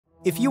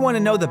If you want to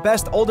know the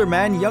best older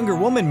man, younger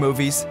woman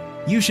movies,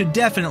 you should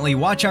definitely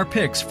watch our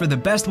picks for the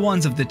best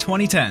ones of the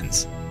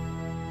 2010s.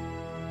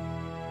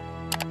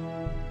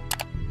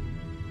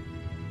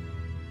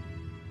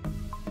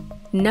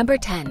 Number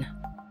 10.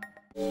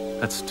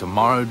 That's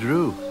Tamara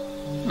Drew.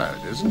 No,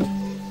 it isn't.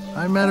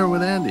 I met her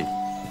with Andy.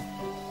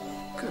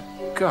 Good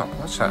God,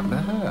 what's happened to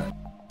her?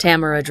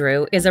 Tamara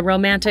Drew is a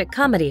romantic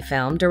comedy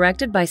film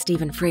directed by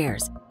Stephen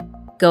Frears.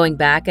 Going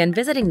back and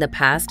visiting the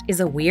past is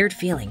a weird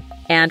feeling,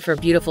 and for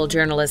beautiful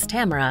journalist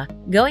Tamara,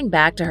 going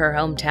back to her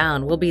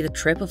hometown will be the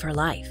trip of her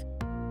life.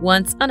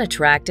 Once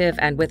unattractive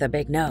and with a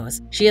big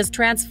nose, she is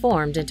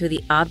transformed into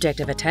the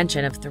object of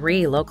attention of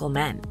 3 local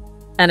men.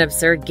 An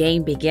absurd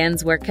game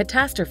begins where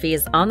catastrophe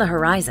is on the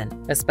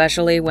horizon,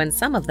 especially when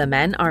some of the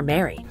men are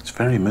married. It's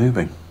very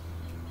moving.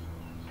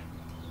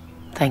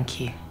 Thank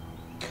you.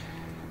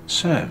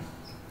 So,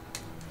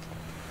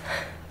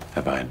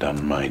 have I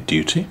done my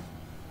duty?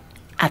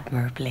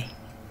 Admirably.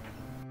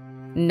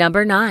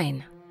 Number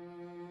 9.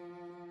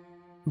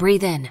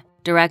 Breathe In,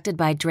 directed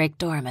by Drake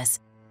Doremus.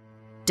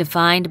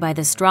 Defined by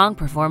the strong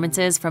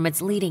performances from its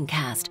leading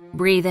cast,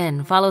 Breathe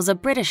In follows a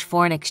British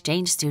foreign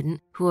exchange student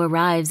who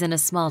arrives in a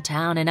small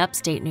town in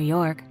upstate New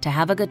York to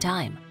have a good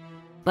time.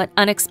 But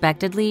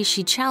unexpectedly,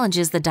 she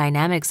challenges the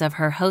dynamics of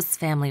her host's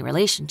family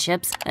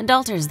relationships and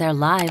alters their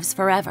lives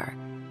forever.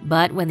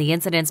 But when the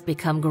incidents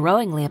become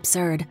growingly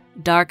absurd,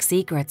 dark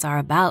secrets are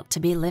about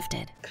to be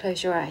lifted.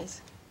 Close your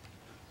eyes.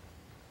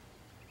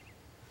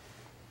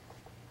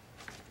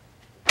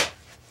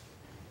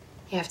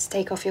 You have to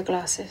take off your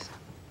glasses.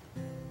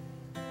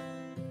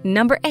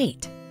 Number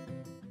 8.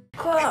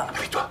 Quoi?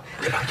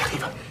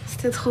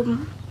 C'était trop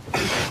bon.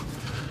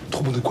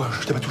 Trop bon de quoi?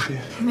 Je t'ai pas touché.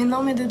 Mais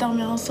non, mais de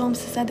dormir ensemble,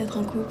 c'est ça d'être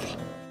un couple.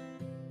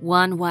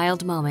 One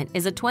Wild Moment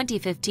is a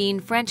 2015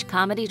 French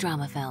comedy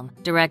drama film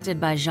directed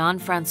by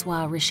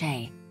Jean-Francois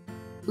Richet.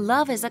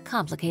 Love is a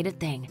complicated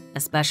thing,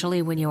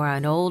 especially when you are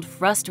an old,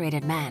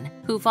 frustrated man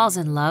who falls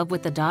in love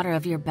with the daughter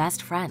of your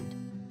best friend.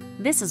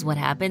 This is what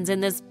happens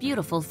in this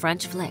beautiful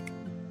French flick.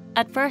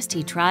 At first,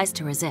 he tries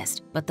to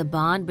resist, but the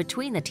bond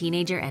between the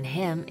teenager and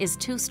him is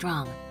too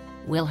strong.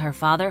 Will her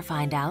father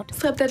find out?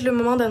 Ce serait peut-être le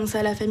moment d'annoncer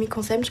à la famille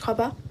qu'on s'aime, tu crois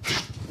pas?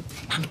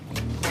 Je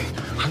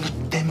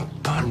ne t'aime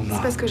pas, Luna.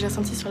 C'est pas ce que j'ai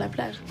ressenti sur la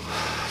plage.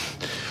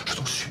 Je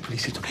t'en supplie,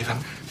 s'il te plaît, va.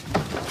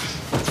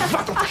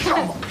 Va dans ta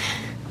chambre.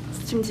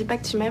 Si tu me dis pas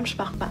que tu m'aimes, je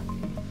pars pas.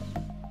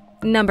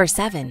 Number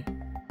 7.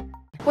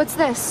 What's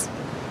this?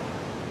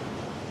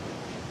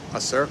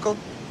 A circle?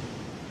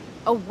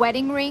 A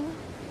wedding ring?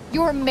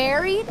 You're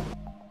married?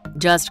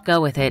 Just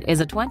Go With It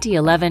is a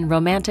 2011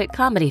 romantic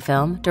comedy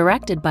film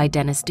directed by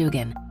Dennis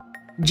Dugan.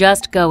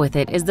 Just Go With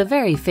It is the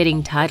very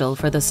fitting title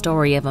for the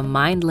story of a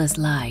mindless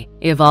lie,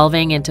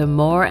 evolving into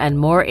more and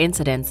more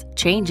incidents,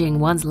 changing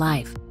one's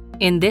life.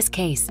 In this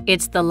case,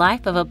 it's the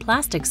life of a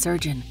plastic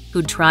surgeon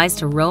who tries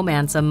to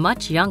romance a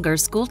much younger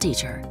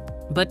schoolteacher.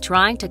 But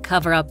trying to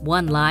cover up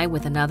one lie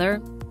with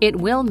another, it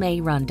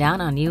may run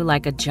down on you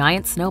like a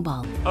giant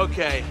snowball.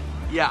 Okay.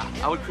 Yeah,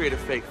 I would create a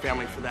fake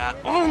family for that.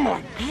 Oh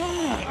my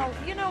God!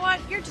 Oh, you know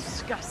what? You're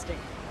disgusting.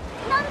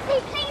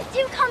 Nancy, please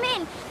do come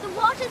in. The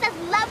water's as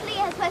lovely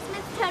as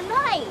Westminster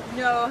Night.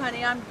 No,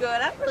 honey, I'm good.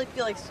 I don't really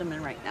feel like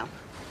swimming right now.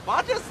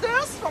 What is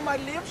this for my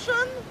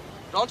Liebchen?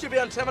 Don't you be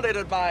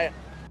intimidated by...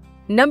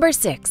 Number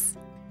 6.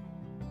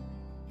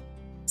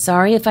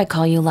 Sorry If I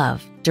Call You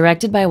Love,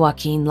 directed by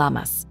Joaquin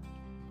Lamas.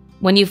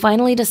 When you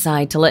finally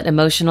decide to let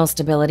emotional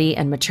stability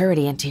and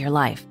maturity into your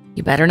life,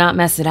 you better not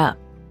mess it up.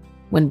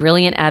 When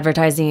brilliant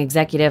advertising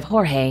executive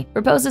Jorge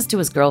proposes to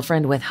his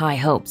girlfriend with high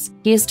hopes,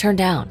 he is turned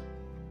down.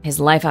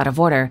 His life out of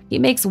order, he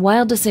makes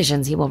wild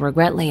decisions he will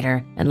regret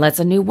later and lets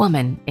a new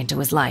woman into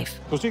his life.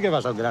 Tú sí que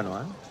vas al grano,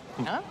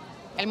 ¿eh? ¿No?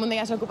 El mundo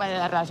ya se ocupa de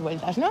dar las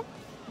vueltas, ¿no?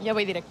 Yo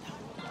voy directa.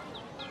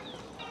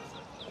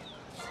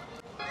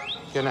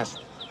 ¿Quién es?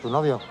 ¿Tu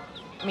novio?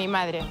 Mi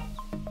madre.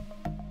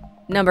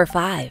 Number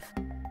 5.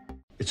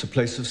 It's a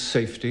place of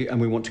safety and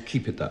we want to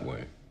keep it that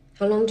way.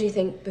 How long do you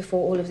think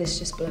before all of this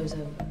just blows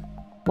over?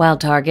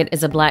 Wild Target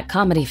is a black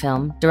comedy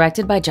film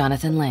directed by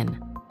Jonathan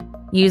Lynn.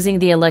 Using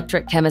the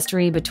electric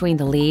chemistry between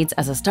the leads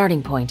as a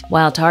starting point,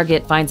 Wild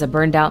Target finds a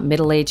burned-out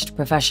middle-aged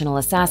professional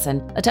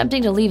assassin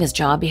attempting to leave his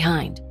job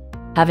behind.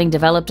 Having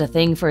developed a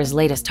thing for his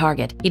latest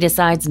target, he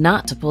decides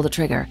not to pull the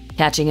trigger,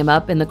 catching him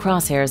up in the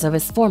crosshairs of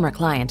his former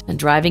client and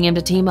driving him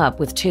to team up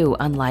with 2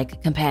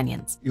 unlike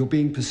companions. You're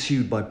being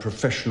pursued by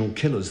professional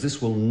killers.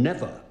 This will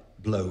never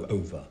blow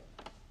over.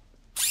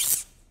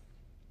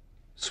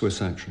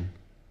 Swiss action.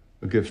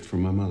 A gift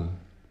from my mother.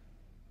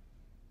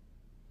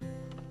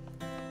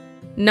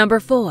 Number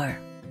 4.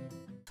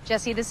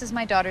 Jesse, this is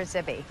my daughter,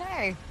 Zibby.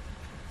 Hey.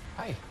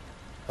 Hi.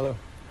 Hello.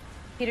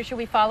 Peter, should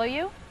we follow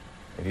you?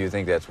 If you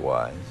think that's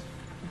wise.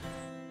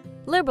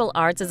 Liberal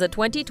Arts is a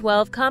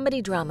 2012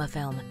 comedy drama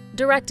film,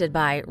 directed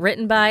by,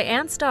 written by,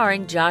 and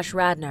starring Josh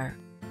Radnor.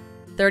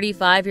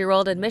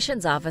 35-year-old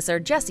admissions officer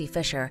Jesse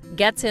Fisher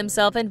gets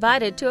himself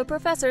invited to a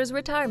professor's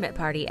retirement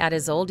party at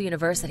his old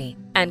university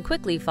and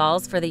quickly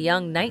falls for the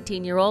young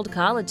 19-year-old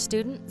college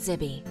student,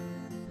 Zibby.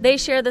 They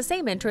share the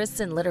same interests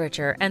in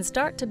literature and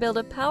start to build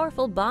a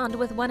powerful bond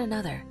with one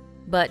another.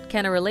 But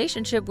can a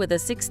relationship with a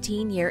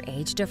 16-year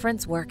age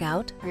difference work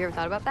out? Have you ever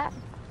thought about that?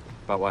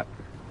 About what?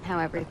 How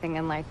everything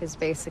in life is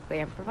basically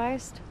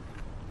improvised.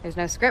 There's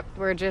no script,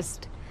 we're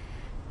just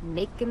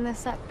making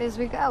this up as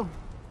we go.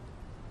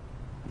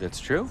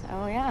 That's true?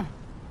 Oh yeah.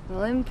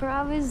 Well,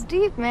 improv is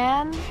deep,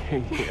 man.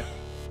 Yeah.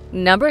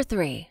 Number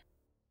 3.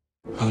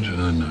 How did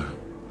I know?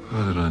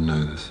 How did I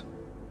know this?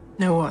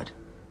 Know what?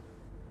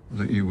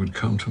 That you would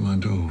come to my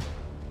door.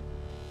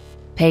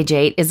 Page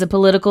 8 is a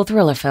political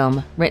thriller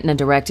film written and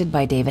directed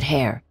by David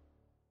Hare.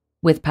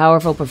 With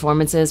powerful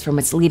performances from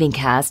its leading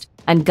cast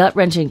and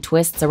gut-wrenching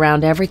twists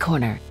around every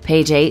corner,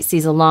 Page 8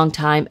 sees a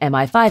longtime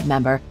MI5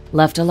 member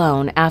left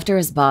alone after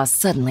his boss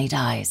suddenly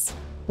dies.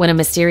 When a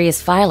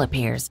mysterious file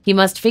appears, he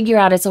must figure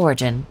out its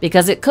origin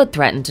because it could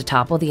threaten to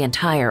topple the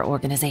entire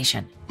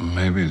organization.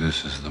 Maybe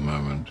this is the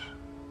moment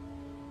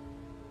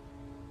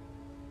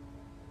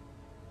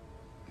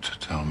to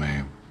tell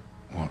me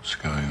what's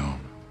going on.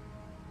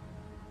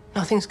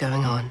 Nothing's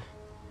going on.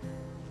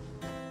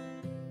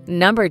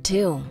 Number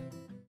 2.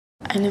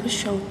 I never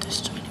showed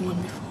this to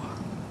anyone before.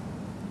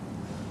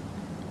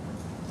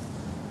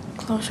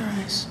 Close your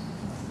eyes.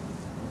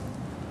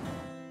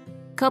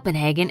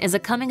 Copenhagen is a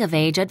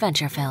coming-of-age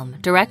adventure film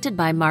directed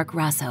by Mark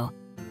Russo.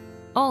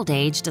 Old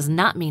age does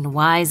not mean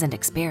wise and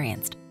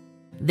experienced.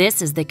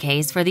 This is the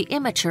case for the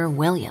immature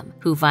William,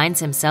 who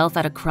finds himself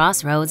at a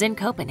crossroads in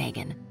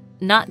Copenhagen.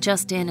 Not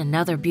just in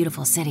another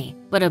beautiful city,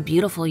 but a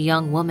beautiful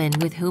young woman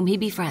with whom he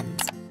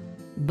befriends.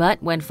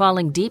 But when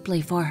falling deeply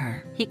for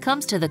her, he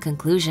comes to the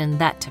conclusion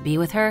that to be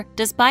with her,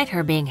 despite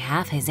her being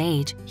half his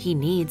age, he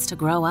needs to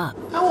grow up.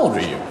 How old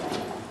are you?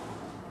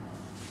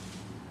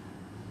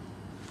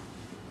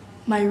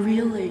 My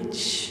real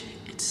age,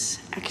 it's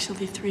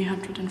actually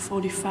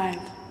 345.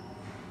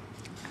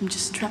 I'm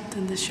just trapped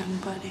in this young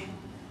body.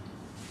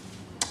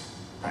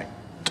 Right.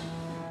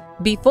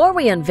 Before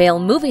we unveil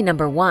movie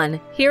number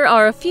 1, here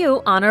are a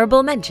few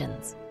honorable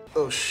mentions.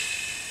 Oh,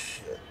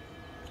 shit.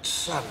 It's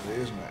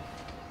Saturday, isn't it?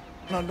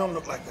 No, don't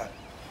look like that.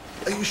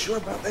 Are you sure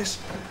about this?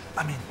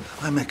 I mean,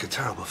 I make a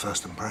terrible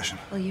first impression.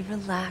 Will you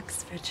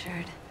relax,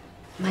 Richard?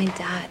 My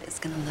dad is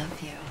gonna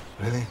love you.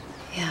 Really?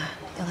 Yeah,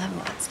 you'll have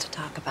lots to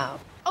talk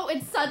about. Oh,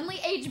 and suddenly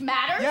age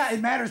matters? Yeah,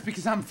 it matters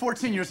because I'm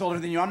 14 years older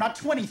than you. I'm not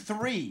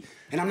 23.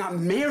 And I'm not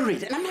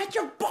married. And I'm not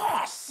your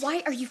boss.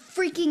 Why are you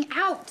freaking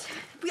out?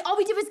 All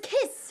we did was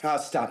kiss. Oh,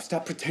 stop.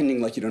 Stop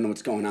pretending like you don't know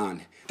what's going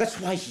on. That's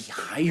why he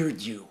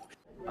hired you.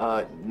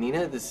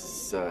 Nina, this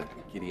is,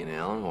 Gideon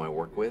Allen, who I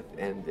work with,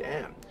 and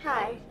Anne.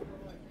 Hi.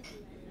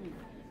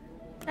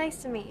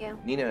 Nice to meet you.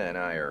 Nina and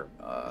I are,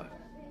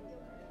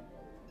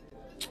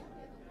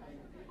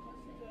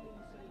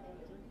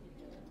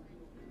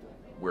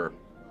 we're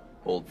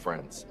old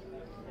friends.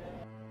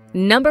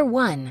 Number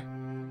 1.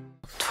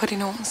 Tror de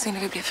nogensinde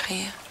vil blive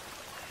frie?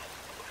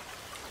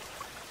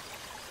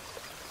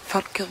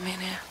 Folket,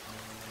 mener jeg.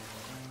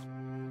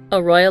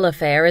 A Royal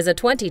Affair is a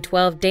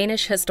 2012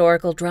 Danish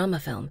historical drama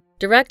film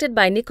directed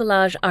by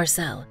Nicolaj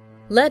Arcel,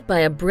 led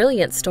by a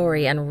brilliant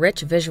story and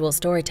rich visual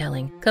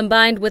storytelling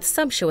combined with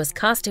sumptuous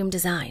costume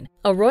design.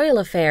 A Royal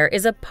Affair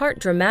is a part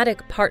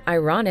dramatic, part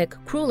ironic,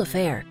 cruel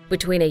affair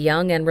between a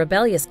young and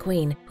rebellious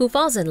queen who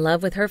falls in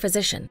love with her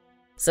physician.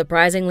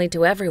 Surprisingly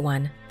to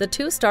everyone, the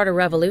two start a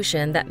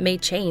revolution that may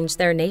change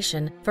their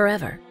nation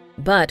forever.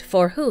 But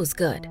for whose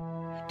good?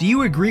 Do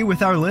you agree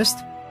with our list?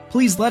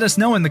 Please let us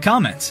know in the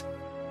comments.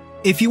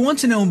 If you want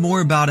to know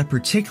more about a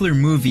particular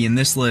movie in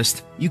this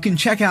list, you can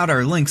check out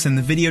our links in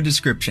the video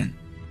description.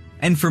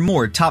 And for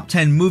more top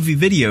 10 movie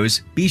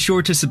videos, be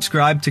sure to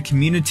subscribe to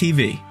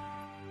communiTV.